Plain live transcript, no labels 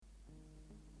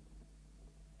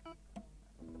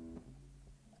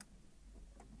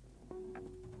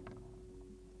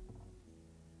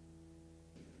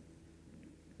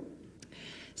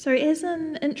So as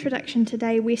an introduction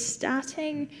today, we're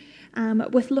starting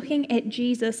with looking at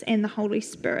Jesus and the Holy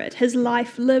Spirit, his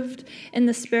life lived in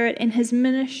the Spirit and his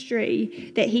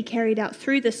ministry that he carried out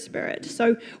through the Spirit.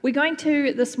 So we're going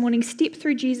to, this morning, step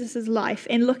through Jesus' life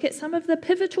and look at some of the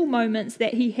pivotal moments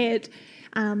that he had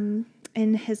in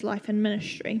his life and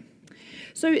ministry.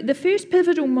 So the first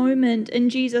pivotal moment in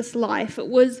Jesus' life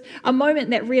was a moment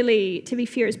that really, to be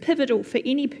fair, is pivotal for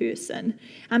any person.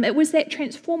 It was that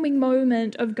transforming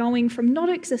moment of going from not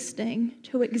existing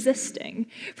to existing,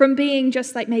 from being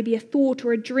just like maybe a thought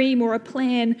or a dream or a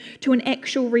plan to an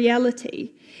actual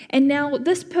reality. And now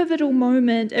this pivotal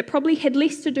moment, it probably had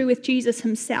less to do with Jesus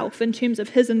himself in terms of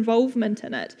his involvement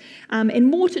in it, and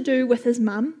more to do with his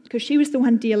mum, because she was the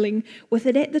one dealing with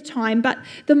it at the time. But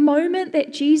the moment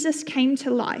that Jesus came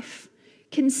to life,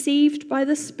 conceived by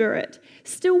the Spirit,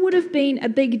 still would have been a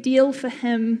big deal for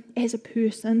him as a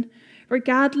person,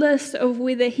 regardless of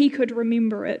whether he could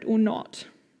remember it or not.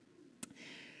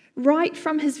 Right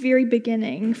from his very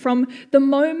beginning, from the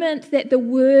moment that the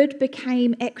Word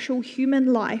became actual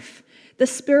human life, the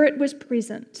Spirit was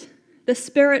present, the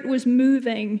Spirit was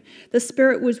moving, the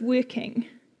Spirit was working.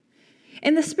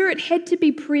 And the Spirit had to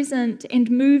be present and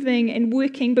moving and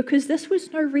working because this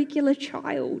was no regular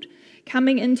child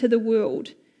coming into the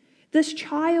world. This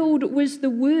child was the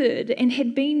Word and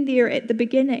had been there at the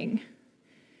beginning.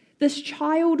 This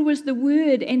child was the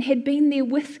Word and had been there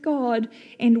with God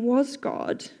and was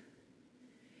God.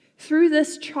 Through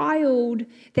this child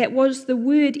that was the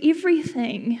Word,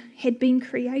 everything had been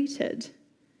created.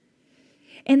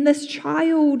 And this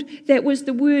child that was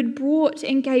the Word brought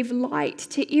and gave light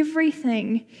to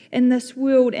everything in this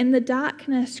world, and the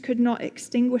darkness could not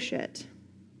extinguish it.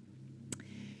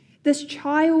 This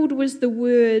child was the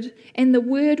Word, and the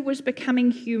Word was becoming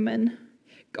human,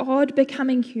 God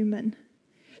becoming human.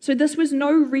 So this was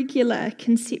no regular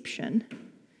conception.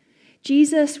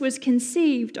 Jesus was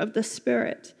conceived of the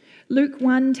Spirit. Luke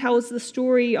 1 tells the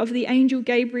story of the angel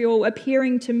Gabriel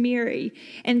appearing to Mary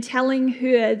and telling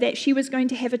her that she was going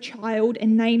to have a child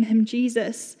and name him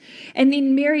Jesus. And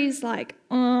then Mary's like,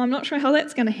 I'm not sure how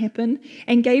that's going to happen.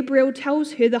 And Gabriel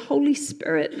tells her the Holy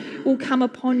Spirit will come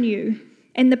upon you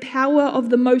and the power of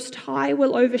the Most High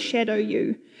will overshadow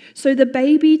you. So the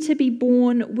baby to be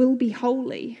born will be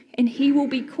holy and he will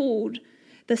be called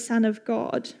the Son of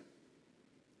God.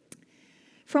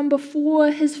 From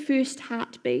before his first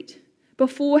heartbeat,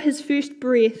 before his first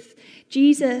breath,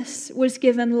 Jesus was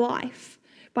given life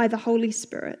by the Holy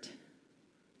Spirit.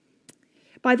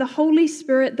 By the Holy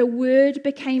Spirit, the Word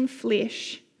became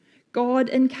flesh, God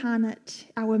incarnate,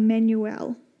 our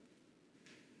Emmanuel.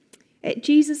 At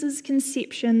Jesus'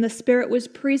 conception, the Spirit was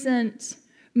present,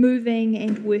 moving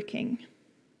and working.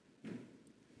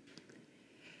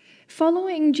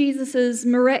 Following Jesus'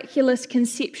 miraculous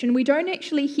conception, we don't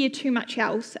actually hear too much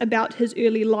else about his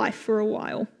early life for a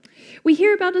while. We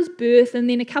hear about his birth and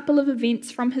then a couple of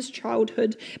events from his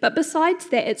childhood, but besides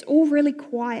that, it's all really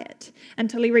quiet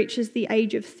until he reaches the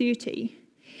age of 30.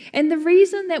 And the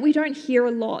reason that we don't hear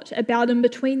a lot about him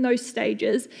between those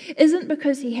stages isn't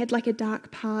because he had like a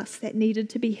dark past that needed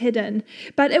to be hidden,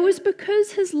 but it was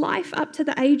because his life up to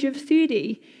the age of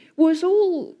 30 was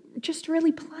all just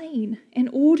really plain and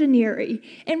ordinary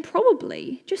and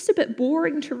probably just a bit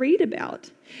boring to read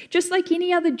about. Just like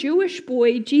any other Jewish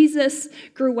boy, Jesus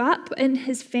grew up in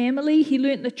his family. He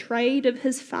learnt the trade of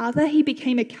his father. He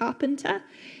became a carpenter,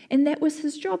 and that was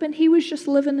his job, and he was just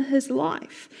living his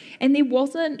life. And there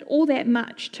wasn't all that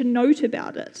much to note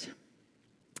about it.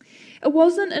 It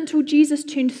wasn't until Jesus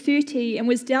turned 30 and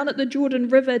was down at the Jordan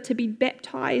River to be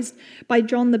baptized by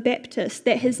John the Baptist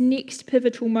that his next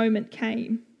pivotal moment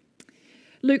came.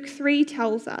 Luke 3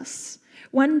 tells us,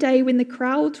 one day when the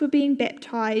crowds were being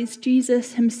baptized,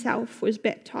 Jesus himself was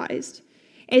baptized.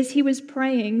 As he was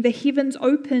praying, the heavens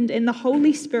opened and the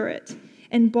Holy Spirit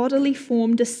in bodily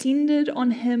form descended on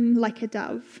him like a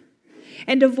dove.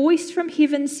 And a voice from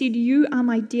heaven said, "You are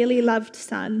my dearly loved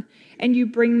Son, and you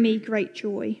bring me great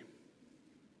joy."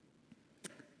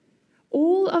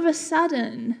 All of a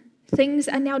sudden, things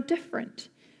are now different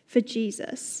for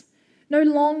Jesus. No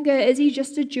longer is he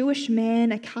just a Jewish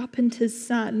man, a carpenter's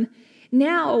son.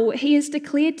 Now he is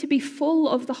declared to be full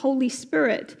of the Holy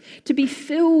Spirit, to be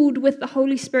filled with the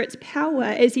Holy Spirit's power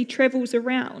as he travels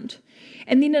around.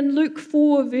 And then in Luke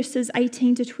 4, verses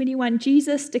 18 to 21,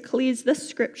 Jesus declares this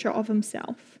scripture of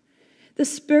himself. "The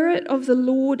Spirit of the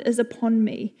Lord is upon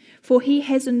me, for he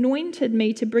has anointed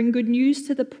me to bring good news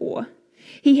to the poor.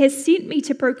 He has sent me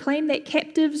to proclaim that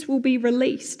captives will be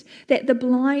released, that the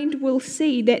blind will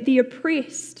see, that the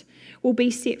oppressed will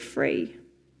be set free,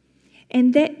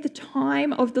 and that the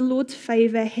time of the Lord's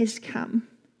favor has come."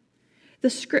 The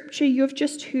scripture you've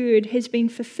just heard has been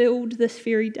fulfilled this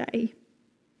very day.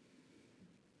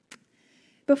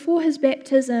 Before his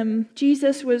baptism,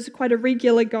 Jesus was quite a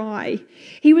regular guy.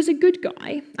 He was a good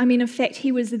guy. In fact,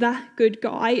 he was the good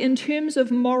guy. In terms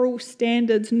of moral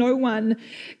standards, no one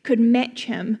could match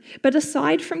him. But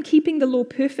aside from keeping the law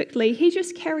perfectly, he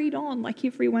just carried on like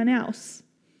everyone else.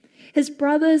 His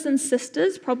brothers and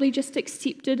sisters probably just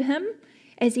accepted him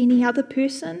as any other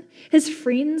person. His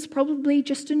friends probably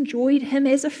just enjoyed him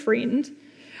as a friend.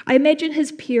 I imagine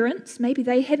his parents, maybe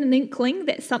they had an inkling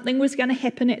that something was going to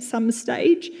happen at some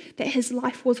stage, that his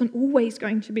life wasn't always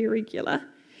going to be regular.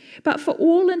 But for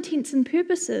all intents and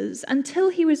purposes, until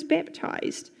he was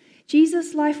baptized,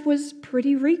 Jesus' life was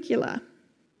pretty regular.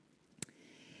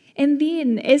 And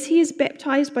then, as he is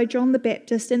baptized by John the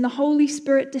Baptist and the Holy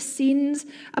Spirit descends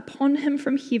upon him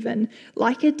from heaven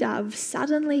like a dove,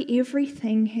 suddenly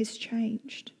everything has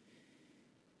changed.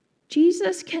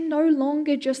 Jesus can no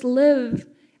longer just live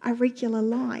a regular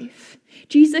life.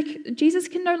 Jesus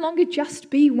can no longer just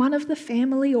be one of the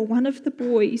family or one of the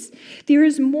boys. There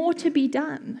is more to be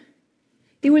done.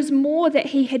 There was more that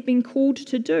he had been called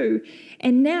to do.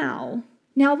 And now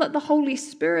that the Holy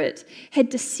Spirit had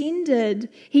descended,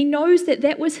 he knows that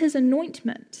that was his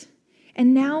anointment.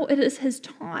 And now it is his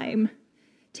time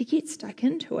to get stuck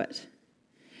into it.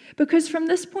 Because from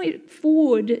this point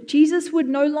forward, Jesus would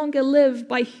no longer live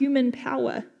by human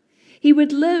power. He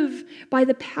would live by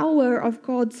the power of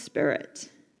God's Spirit.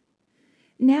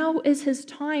 Now is his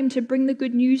time to bring the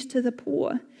good news to the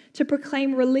poor, to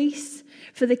proclaim release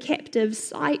for the captives,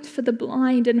 sight for the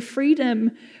blind, and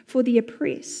freedom for the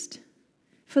oppressed.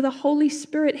 For the Holy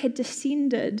Spirit had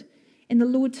descended, and the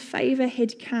Lord's favor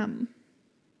had come.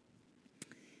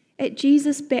 At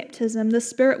Jesus' baptism, the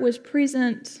Spirit was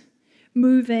present,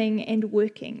 moving, and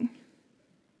working.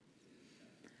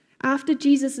 After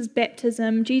Jesus'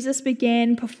 baptism, Jesus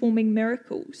began performing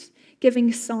miracles,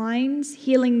 giving signs,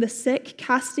 healing the sick,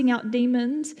 casting out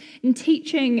demons, and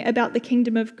teaching about the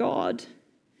kingdom of God.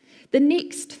 The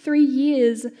next 3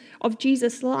 years of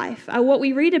Jesus' life are what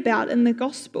we read about in the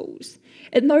Gospels.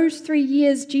 In those 3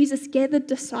 years, Jesus gathered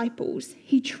disciples.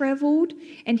 He traveled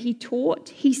and he taught,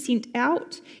 he sent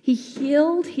out, he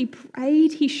healed, he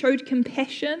prayed, he showed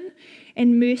compassion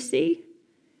and mercy.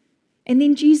 And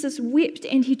then Jesus wept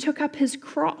and he took up his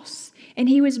cross, and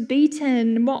he was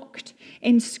beaten, mocked,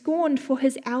 and scorned, for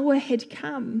his hour had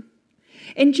come.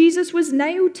 And Jesus was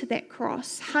nailed to that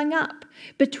cross, hung up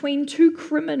between two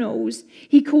criminals.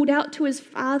 He called out to his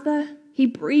Father, he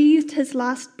breathed his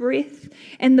last breath,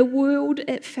 and the world,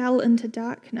 it fell into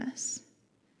darkness.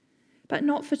 But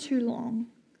not for too long.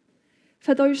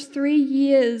 For those 3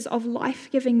 years of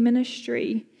life-giving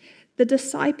ministry, the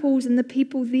disciples and the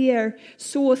people there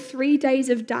saw 3 days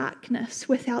of darkness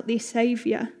without their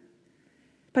Savior.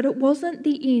 But it wasn't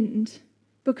the end,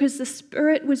 because the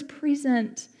Spirit was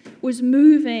present, was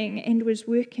moving, and was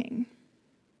working.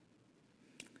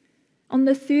 On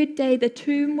the 3rd day, the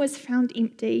tomb was found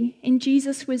empty, and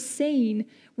Jesus was seen,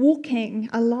 walking,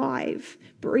 alive,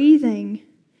 breathing.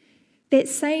 That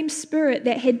same Spirit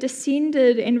that had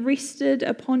descended and rested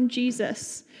upon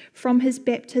Jesus from his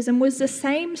baptism was the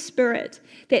same Spirit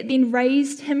that then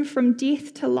raised him from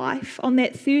death to life on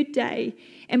that 3rd day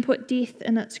and put death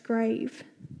in its grave.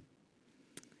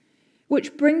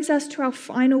 Which brings us to our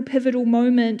final pivotal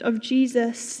moment of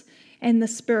Jesus and the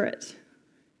Spirit.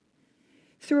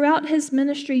 Throughout his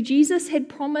ministry, Jesus had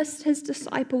promised his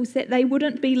disciples that they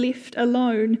wouldn't be left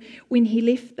alone when he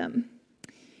left them.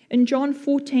 In John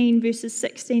 14, verses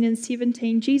 16 and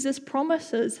 17, Jesus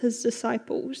promises his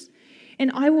disciples,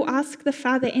 "And I will ask the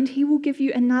Father, and he will give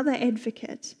you another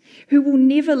advocate who will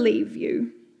never leave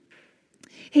you.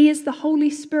 He is the Holy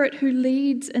Spirit who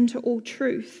leads into all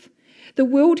truth. The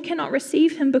world cannot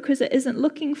receive him because it isn't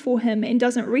looking for him and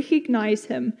doesn't recognize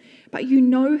him, but you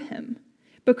know him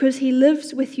because he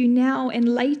lives with you now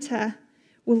and later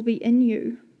will be in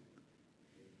you."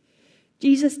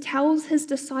 Jesus tells his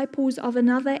disciples of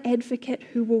another advocate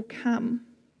who will come.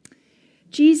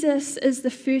 Jesus is the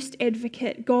first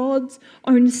advocate, God's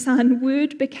own Son.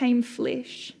 Word became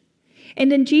flesh.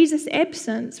 And in Jesus'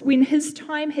 absence, when his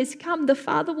time has come, the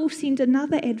Father will send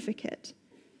another advocate.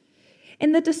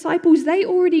 And the disciples, they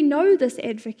already know this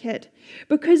advocate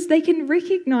because they can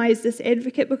recognize this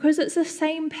advocate because it's the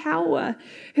same power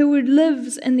who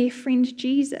lives in their friend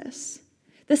Jesus.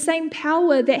 The same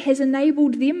power that has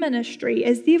enabled their ministry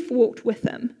as they've walked with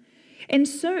him. And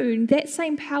soon, that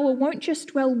same power won't just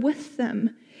dwell with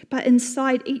them, but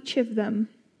inside each of them.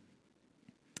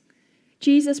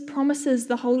 Jesus promises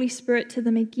the Holy Spirit to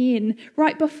them again,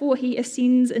 right before he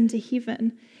ascends into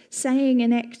heaven, saying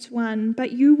in Acts 1,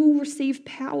 "But you will receive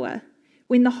power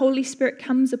when the Holy Spirit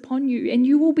comes upon you, and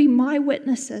you will be my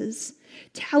witnesses,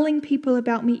 telling people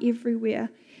about me everywhere,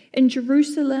 in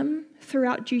Jerusalem,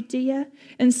 throughout Judea,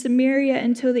 and Samaria,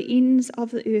 until the ends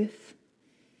of the earth."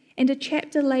 And a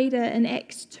chapter later in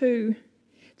Acts 2,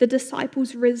 the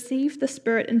disciples received the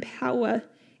Spirit in power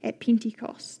at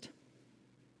Pentecost.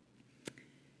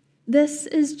 This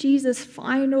is Jesus'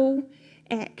 final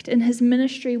act in his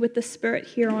ministry with the Spirit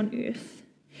here on earth,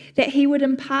 that he would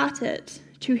impart it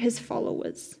to his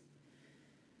followers.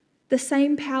 The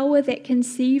same power that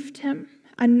conceived him,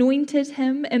 anointed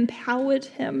him, empowered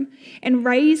him, and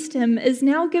raised him is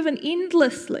now given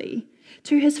endlessly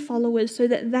to his followers so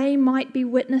that they might be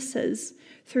witnesses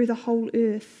through the whole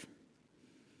earth.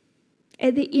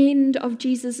 At the end of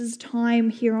Jesus' time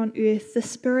here on earth, the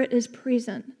Spirit is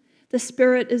present, the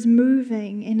Spirit is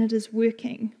moving, and it is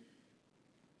working.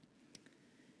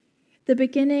 The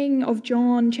beginning of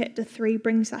John chapter 3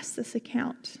 brings us this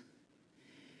account.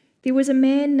 There was a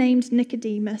man named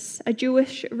Nicodemus, a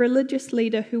Jewish religious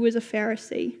leader who was a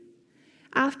Pharisee.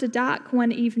 After dark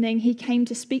one evening, he came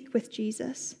to speak with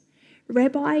Jesus.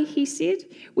 "Rabbi," he said,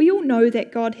 "we all know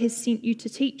that God has sent you to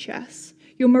teach us.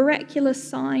 Your miraculous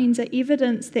signs are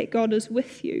evidence that God is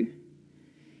with you."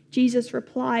 Jesus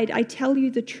replied, "I tell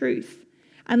you the truth.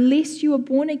 Unless you are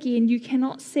born again, you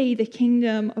cannot see the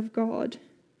kingdom of God."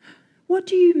 "What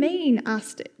do you mean?"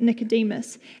 asked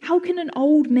Nicodemus. "How can an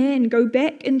old man go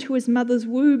back into his mother's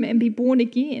womb and be born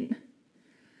again?"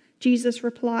 Jesus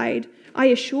replied, "I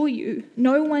assure you,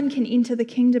 no one can enter the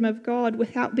kingdom of God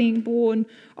without being born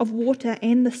of water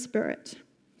and the Spirit.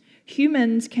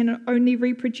 Humans can only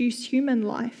reproduce human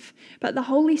life, but the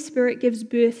Holy Spirit gives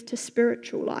birth to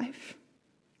spiritual life.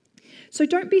 So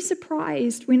don't be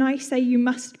surprised when I say you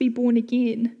must be born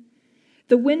again.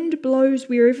 The wind blows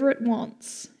wherever it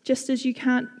wants, just as you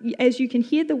can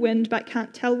hear the wind but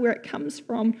can't tell where it comes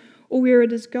from or where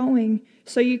it is going,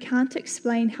 so you can't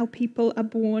explain how people are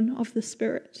born of the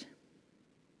Spirit."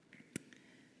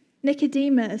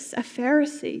 Nicodemus, a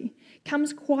Pharisee,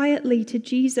 comes quietly to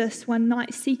Jesus one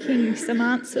night seeking some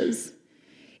answers.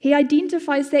 He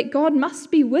identifies that God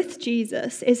must be with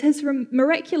Jesus, as his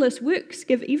miraculous works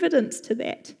give evidence to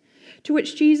that. To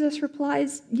which Jesus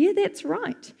replies, "Yeah, that's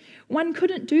right. One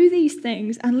couldn't do these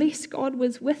things unless God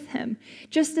was with him,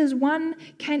 just as one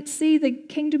can't see the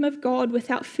kingdom of God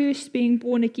without first being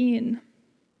born again."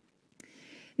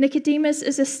 Nicodemus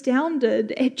is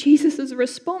astounded at Jesus'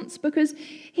 response because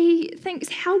he thinks,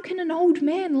 how can an old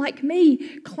man like me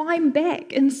climb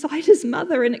back inside his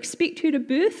mother and expect her to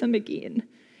birth him again?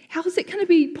 How is it going to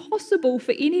be possible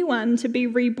for anyone to be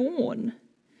reborn?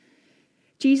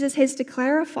 Jesus has to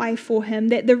clarify for him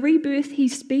that the rebirth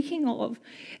he's speaking of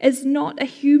is not a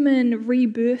human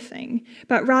rebirthing,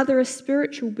 but rather a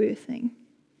spiritual birthing.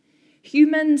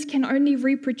 Humans can only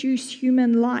reproduce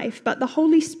human life, but the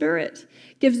Holy Spirit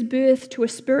gives birth to a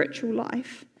spiritual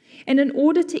life. And in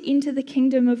order to enter the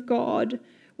kingdom of God,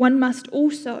 one must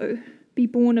also be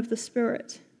born of the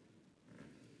Spirit.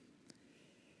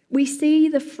 We see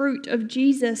the fruit of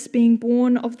Jesus being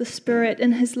born of the Spirit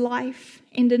in his life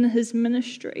and in his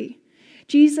ministry.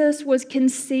 Jesus was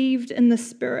conceived in the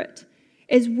Spirit.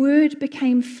 As Word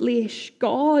became flesh,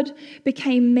 God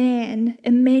became man,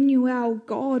 Emmanuel,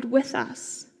 God with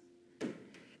us.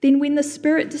 Then when the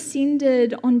Spirit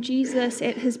descended on Jesus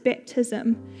at his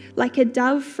baptism, like a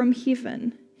dove from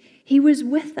heaven, he was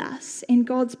with us and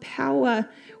God's power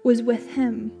was with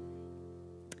him.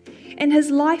 And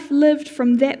his life lived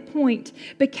from that point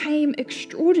became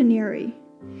extraordinary.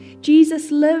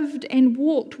 Jesus lived and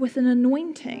walked with an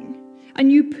anointing, a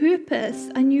new purpose,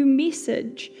 a new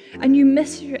message, a new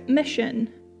mission.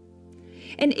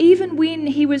 And even when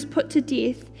he was put to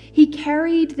death, he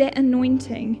carried that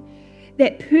anointing,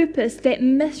 that purpose, that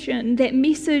mission, that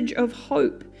message of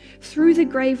hope through the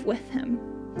grave with him.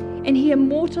 And he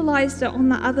immortalized it on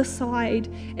the other side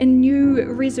in new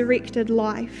resurrected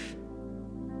life.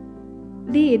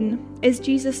 Then, as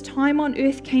Jesus' time on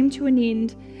earth came to an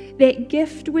end, that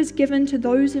gift was given to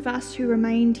those of us who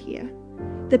remained here.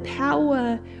 The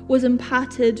power was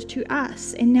imparted to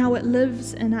us, and now it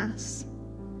lives in us.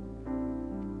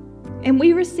 And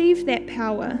we receive that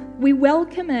power. We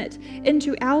welcome it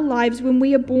into our lives when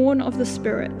we are born of the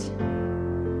Spirit.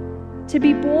 To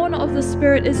be born of the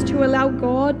Spirit is to allow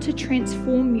God to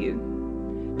transform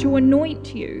you, to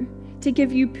anoint you, to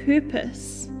give you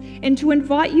purpose, and to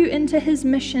invite you into his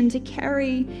mission to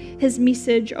carry his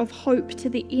message of hope to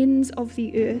the ends of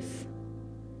the earth.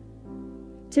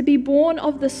 To be born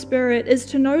of the Spirit is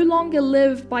to no longer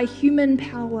live by human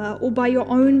power or by your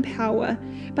own power,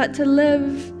 but to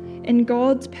live in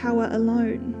God's power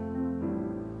alone.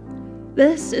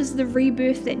 This is the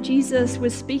rebirth that Jesus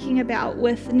was speaking about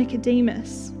with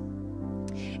Nicodemus.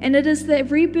 And it is the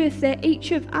rebirth that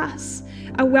each of us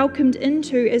are welcomed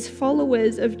into as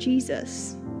followers of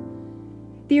Jesus.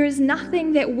 There is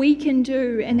nothing that we can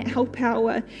do in our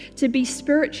power to be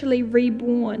spiritually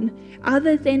reborn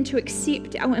other than to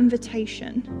accept our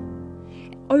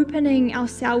invitation, opening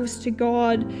ourselves to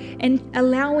God and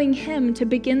allowing Him to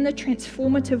begin the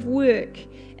transformative work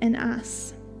in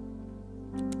us.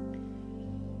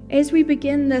 As we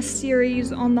begin this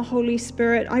series on the Holy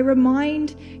Spirit, I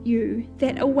remind you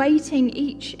that awaiting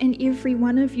each and every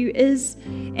one of you is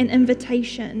an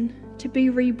invitation to be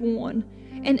reborn,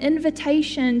 an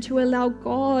invitation to allow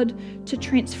God to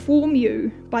transform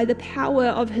you by the power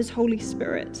of His Holy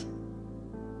Spirit.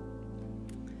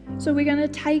 So we're going to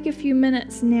take a few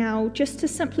minutes now just to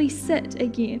simply sit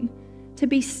again, to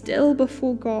be still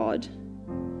before God,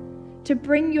 to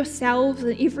bring yourselves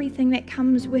and everything that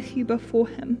comes with you before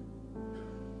Him.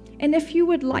 And if you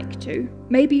would like to,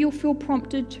 maybe you'll feel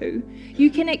prompted to,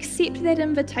 you can accept that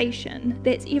invitation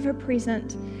that's ever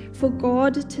present for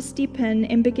God to step in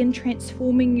and begin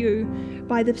transforming you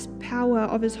by the power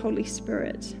of His Holy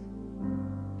Spirit.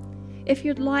 If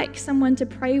you'd like someone to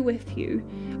pray with you,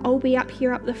 I'll be up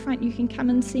here up the front. You can come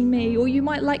and see me, or you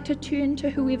might like to turn to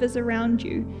whoever's around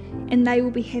you, and they will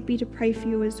be happy to pray for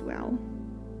you as well.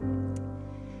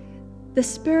 The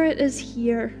Spirit is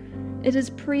here. It is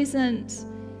present.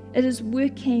 It is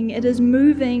working. It is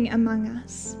moving among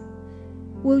us.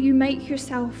 Will you make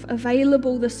yourself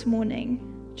available this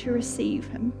morning to receive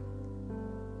Him?